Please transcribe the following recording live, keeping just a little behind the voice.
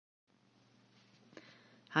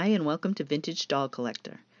Hi and welcome to Vintage Doll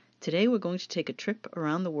Collector. Today we're going to take a trip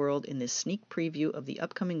around the world in this sneak preview of the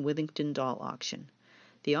upcoming Withington Doll Auction.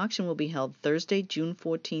 The auction will be held Thursday, June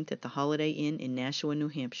 14th at the Holiday Inn in Nashua, New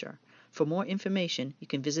Hampshire. For more information, you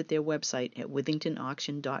can visit their website at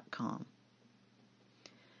withingtonauction.com.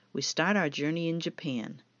 We start our journey in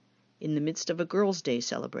Japan, in the midst of a Girls' Day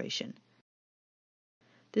celebration.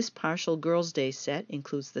 This partial Girls' Day set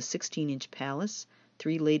includes the 16-inch palace,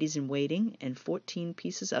 3 ladies-in-waiting, and 14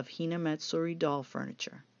 pieces of Hina Matsuri doll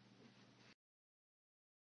furniture.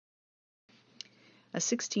 A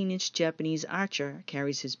 16-inch Japanese archer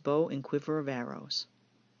carries his bow and quiver of arrows.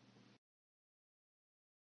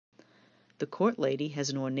 The court lady has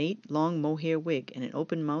an ornate, long mohair wig and an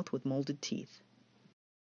open mouth with molded teeth.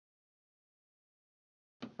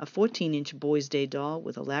 A 14-inch Boys' Day doll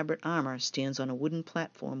with elaborate armor stands on a wooden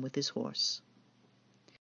platform with his horse.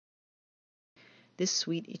 This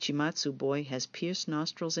sweet Ichimatsu boy has pierced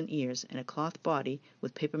nostrils and ears and a cloth body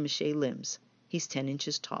with papier-mâché limbs. He's 10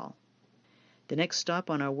 inches tall. The next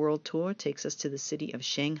stop on our world tour takes us to the city of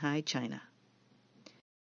Shanghai, China.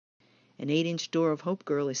 An 8-inch Door of Hope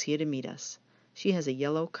girl is here to meet us. She has a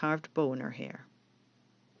yellow carved bow in her hair.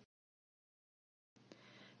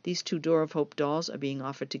 These 2 Door of Hope dolls are being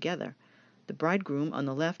offered together. The bridegroom on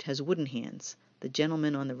the left has wooden hands. The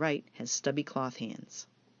gentleman on the right has stubby cloth hands.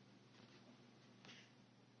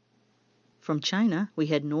 From China, we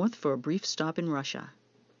head north for a brief stop in Russia.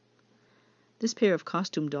 This pair of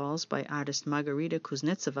costume dolls by artist Margarita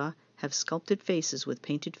Kuznetsova have sculpted faces with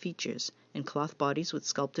painted features and cloth bodies with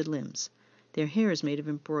sculpted limbs. Their hair is made of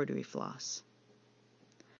embroidery floss.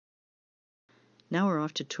 Now we're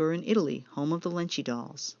off to Turin, Italy, home of the Lenci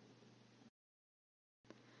dolls.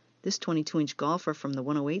 This 22-inch golfer from the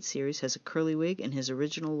 108 series has a curly wig and his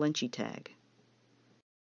original Lenci tag.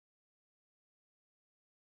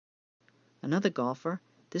 Another golfer,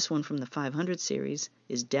 this one from the 500 series,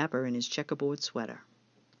 is dapper in his checkerboard sweater.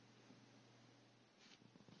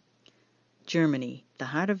 Germany, the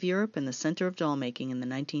heart of Europe and the center of doll making in the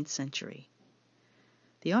 19th century.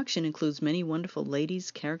 The auction includes many wonderful ladies,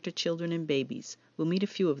 character children, and babies. We'll meet a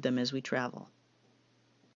few of them as we travel.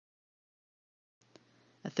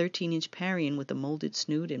 A 13-inch Parian with a molded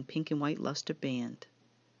snoot and pink and white luster band.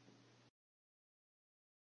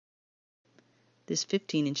 This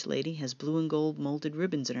 15-inch lady has blue and gold molded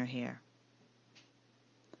ribbons in her hair.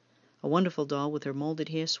 A wonderful doll with her molded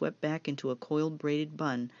hair swept back into a coiled braided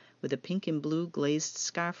bun with a pink and blue glazed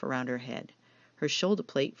scarf around her head. Her shoulder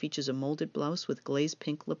plate features a molded blouse with glazed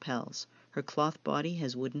pink lapels. Her cloth body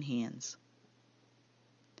has wooden hands.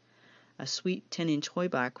 A sweet 10-inch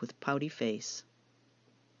Heubark with pouty face.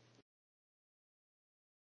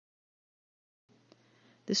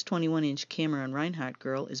 This 21-inch Cameron Reinhardt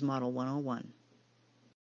girl is model 101.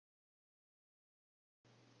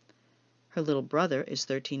 Her little brother is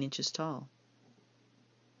 13 inches tall.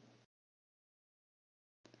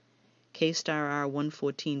 K-Star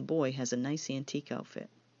R114 boy has a nice antique outfit.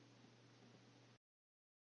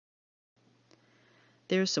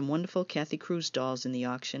 There are some wonderful Kathy Cruz dolls in the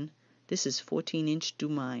auction. This is 14-inch Do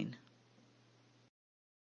Mine.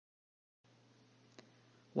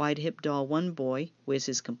 Wide hip doll 1 boy wears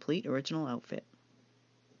his complete original outfit.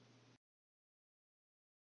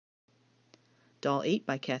 Doll 8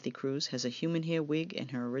 by Kathy Cruz has a human hair wig and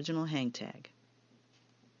her original hang tag.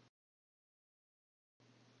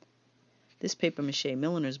 This papier-mâché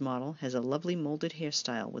milliner's model has a lovely molded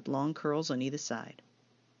hairstyle with long curls on either side.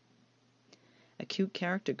 A cute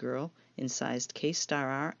character girl in sized K-Star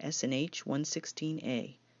R S&H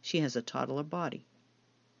 116A. She has a toddler body.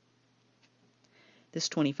 This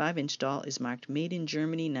 25-inch doll is marked Made in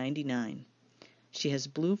Germany 99. She has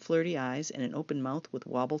blue flirty eyes and an open mouth with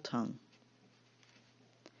wobble tongue.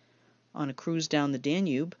 On a cruise down the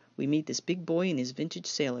Danube, we meet this big boy in his vintage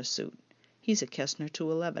sailor suit. He's a Kestner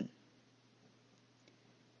 211.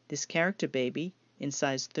 This character baby, in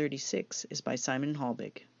size 36, is by Simon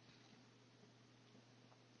Halbig.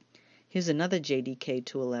 Here's another JDK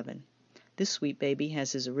 211. This sweet baby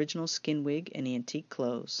has his original skin wig and antique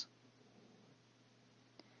clothes.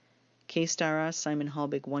 K-Star R Simon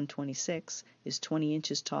Halbig 126 is 20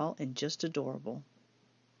 inches tall and just adorable.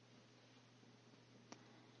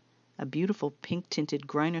 A beautiful pink-tinted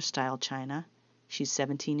Griner-style china. She's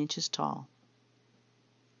 17 inches tall.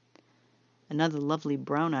 Another lovely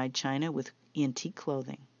brown-eyed china with antique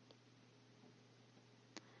clothing.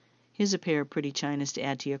 Here's a pair of pretty chinas to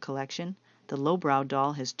add to your collection. The lowbrow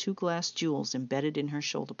doll has 2 glass jewels embedded in her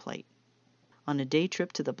shoulder plate. On a day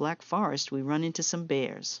trip to the Black Forest, we run into some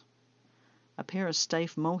bears. A pair of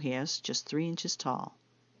stiff mohairs, just 3 inches tall.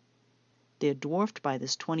 They're dwarfed by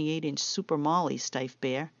this 28-inch Super Molly Stiff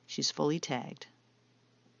Bear. She's fully tagged.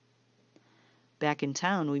 Back in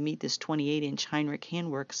town, we meet this 28-inch Heinrich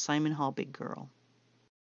Handwork Simon Halbig girl.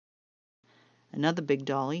 Another big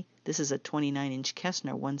dolly, this is a 29-inch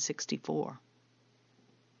Kestner 164.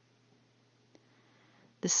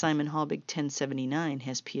 This Simon Halbig 1079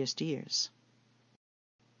 has pierced ears.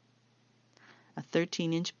 A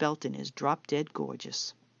 13-inch Belton is drop-dead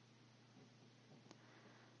gorgeous.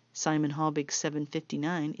 Simon Halbig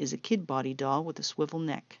 759 is a kid body doll with a swivel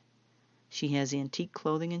neck. She has antique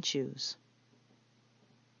clothing and shoes.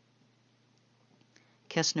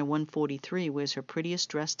 Kestner 143 wears her prettiest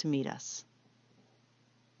dress to meet us.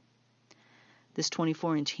 This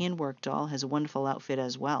 24-inch handwork doll has a wonderful outfit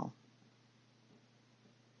as well.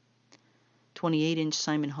 28-inch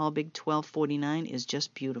Simon Halbig 1249 is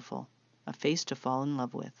just beautiful, a face to fall in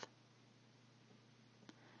love with.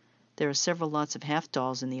 There are several lots of half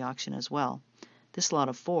dolls in the auction as well. This lot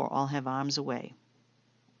of 4 all have arms away.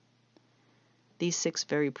 These 6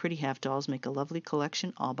 very pretty half dolls make a lovely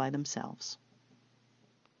collection all by themselves.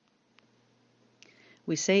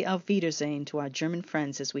 We say Auf Wiedersehen to our German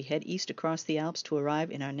friends as we head east across the Alps to arrive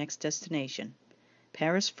in our next destination.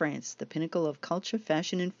 Paris, France, the pinnacle of culture,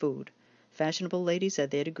 fashion, and food. Fashionable ladies are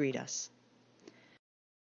there to greet us.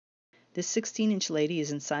 This 16-inch lady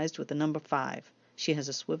is incised with the number 5. She has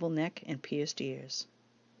a swivel neck and pierced ears.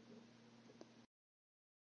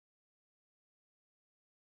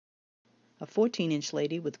 A 14-inch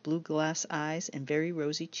lady with blue glass eyes and very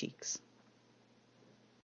rosy cheeks.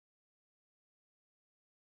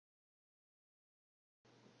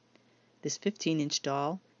 This 15-inch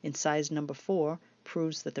doll, in size number 4,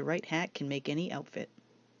 proves that the right hat can make any outfit.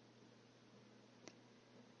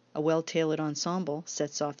 A well-tailored ensemble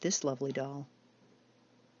sets off this lovely doll.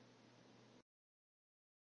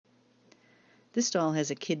 This doll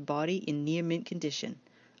has a kid body in near mint condition.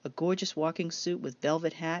 A gorgeous walking suit with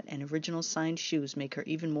velvet hat and original signed shoes make her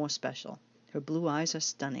even more special. Her blue eyes are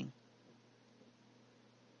stunning.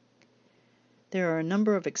 There are a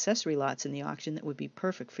number of accessory lots in the auction that would be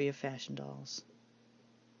perfect for your fashion dolls.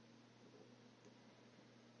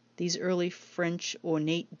 These early French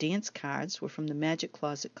ornate dance cards were from the Magic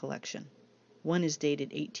Closet collection. One is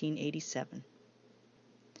dated 1887.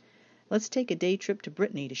 Let's take a day trip to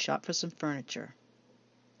Brittany to shop for some furniture.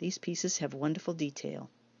 These pieces have wonderful detail.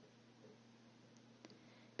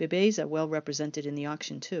 Bébés are well represented in the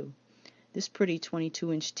auction too. This pretty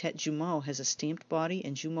 22-inch Tête Jumeaux has a stamped body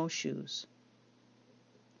and Jumeaux shoes.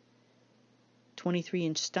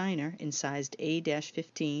 23-inch Steiner, incised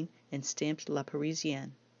A-15 and stamped La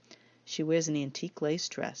Parisienne. She wears an antique lace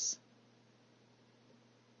dress.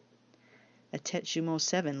 A Tête Jumeaux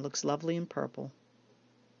 7 looks lovely in purple.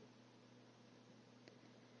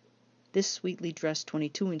 This sweetly dressed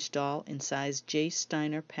 22-inch doll, in size J.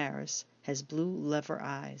 Steiner Paris, has blue lever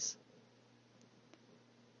eyes.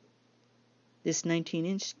 This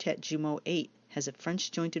 19-inch Tête Jumeaux 8 has a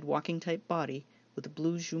French jointed walking type body with a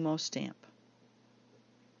blue Jumeaux stamp.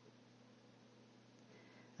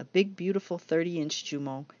 A big beautiful 30-inch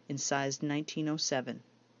Jumeaux in size 1907.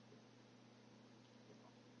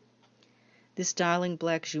 This darling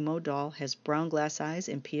black Jumeaux doll has brown glass eyes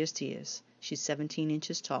and pierced ears. She's 17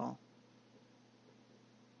 inches tall.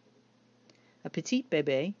 A petite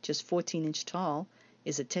bébé, just 14-inch tall,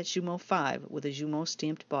 is a Tête Jumeaux 5 with a Jumeaux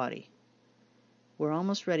stamped body. We're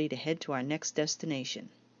almost ready to head to our next destination.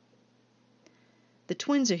 The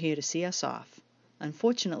twins are here to see us off.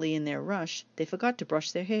 Unfortunately, in their rush, they forgot to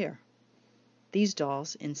brush their hair. These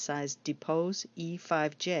dolls, in size Depose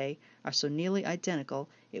E5J, are so nearly identical,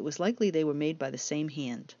 it was likely they were made by the same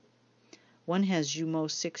hand. One has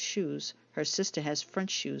Jumeaux 6 shoes, her sister has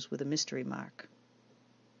French shoes with a mystery mark.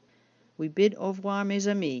 We bid au revoir, mes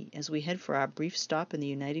amis, as we head for our brief stop in the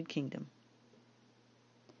United Kingdom.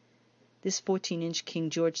 This 14-inch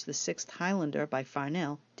King George VI Highlander by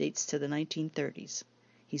Farnell dates to the 1930s.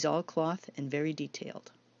 He's all cloth and very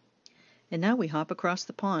detailed. And now we hop across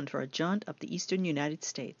the pond for a jaunt up the eastern United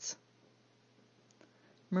States.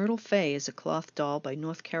 Myrtle Fay is a cloth doll by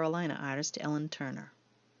North Carolina artist Ellen Turner.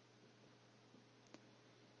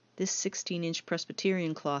 This 16-inch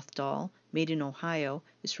Presbyterian cloth doll, made in Ohio,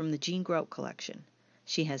 is from the Jean Grout collection.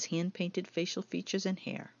 She has hand-painted facial features and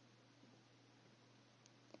hair.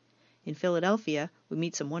 In Philadelphia, we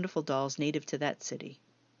meet some wonderful dolls native to that city.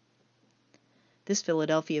 This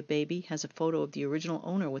Philadelphia baby has a photo of the original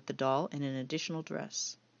owner with the doll and an additional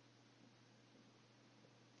dress.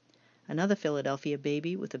 Another Philadelphia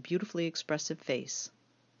baby with a beautifully expressive face.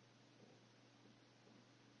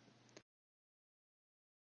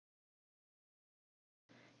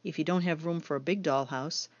 If you don't have room for a big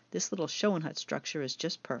dollhouse, This little show-and hut structure is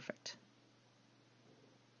just perfect.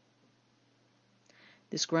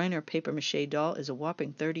 This Griner papier-mâché doll is a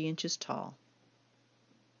whopping 30 inches tall.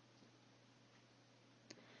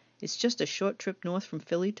 It's just a short trip north from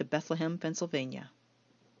Philly to Bethlehem, Pennsylvania.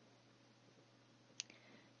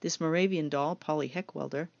 This Moravian doll, Polly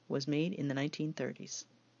Heckwelder, was made in the 1930s.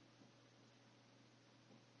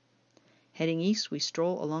 Heading east, we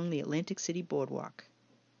stroll along the Atlantic City boardwalk.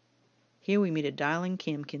 Here we meet a darling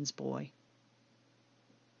Camkins boy.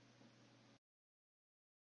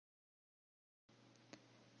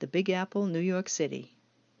 The Big Apple, New York City.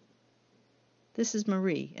 This is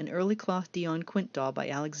Marie, an early cloth Dion Quint doll by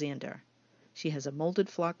Alexander. She has a molded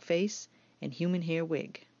flock face and human hair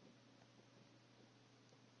wig.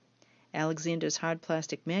 Alexander's hard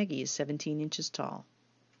plastic Maggie is 17 inches tall.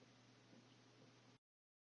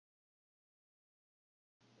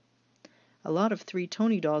 A lot of 3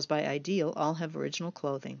 Tony dolls by Ideal all have original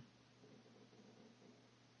clothing.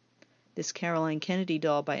 This Caroline Kennedy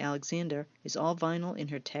doll by Alexander is all vinyl in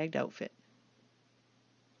her tagged outfit.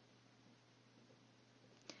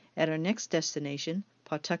 At our next destination,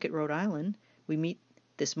 Pawtucket, Rhode Island, we meet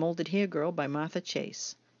this molded hair girl by Martha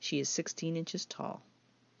Chase. She is 16 inches tall.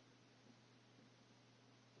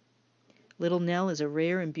 Little Nell is a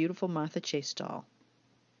rare and beautiful Martha Chase doll.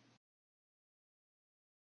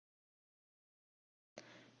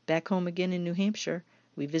 Back home again in New Hampshire,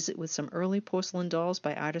 we visit with some early porcelain dolls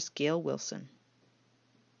by artist Gail Wilson.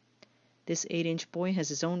 This 8-inch boy has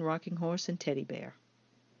his own rocking horse and teddy bear.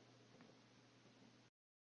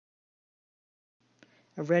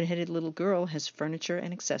 A red-headed little girl has furniture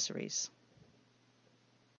and accessories.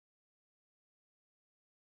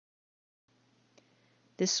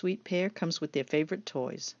 This sweet pair comes with their favorite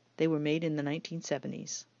toys. They were made in the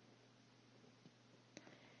 1970s.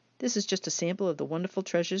 This is just a sample of the wonderful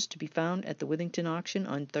treasures to be found at the Withington Auction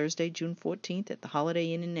on Thursday, June 14th at the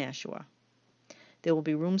Holiday Inn in Nashua. There will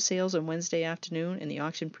be room sales on Wednesday afternoon, and the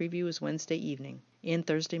auction preview is Wednesday evening and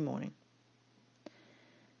Thursday morning.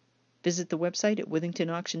 Visit the website at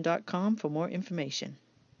withingtonauction.com for more information.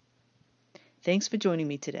 Thanks for joining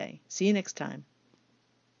me today. See you next time.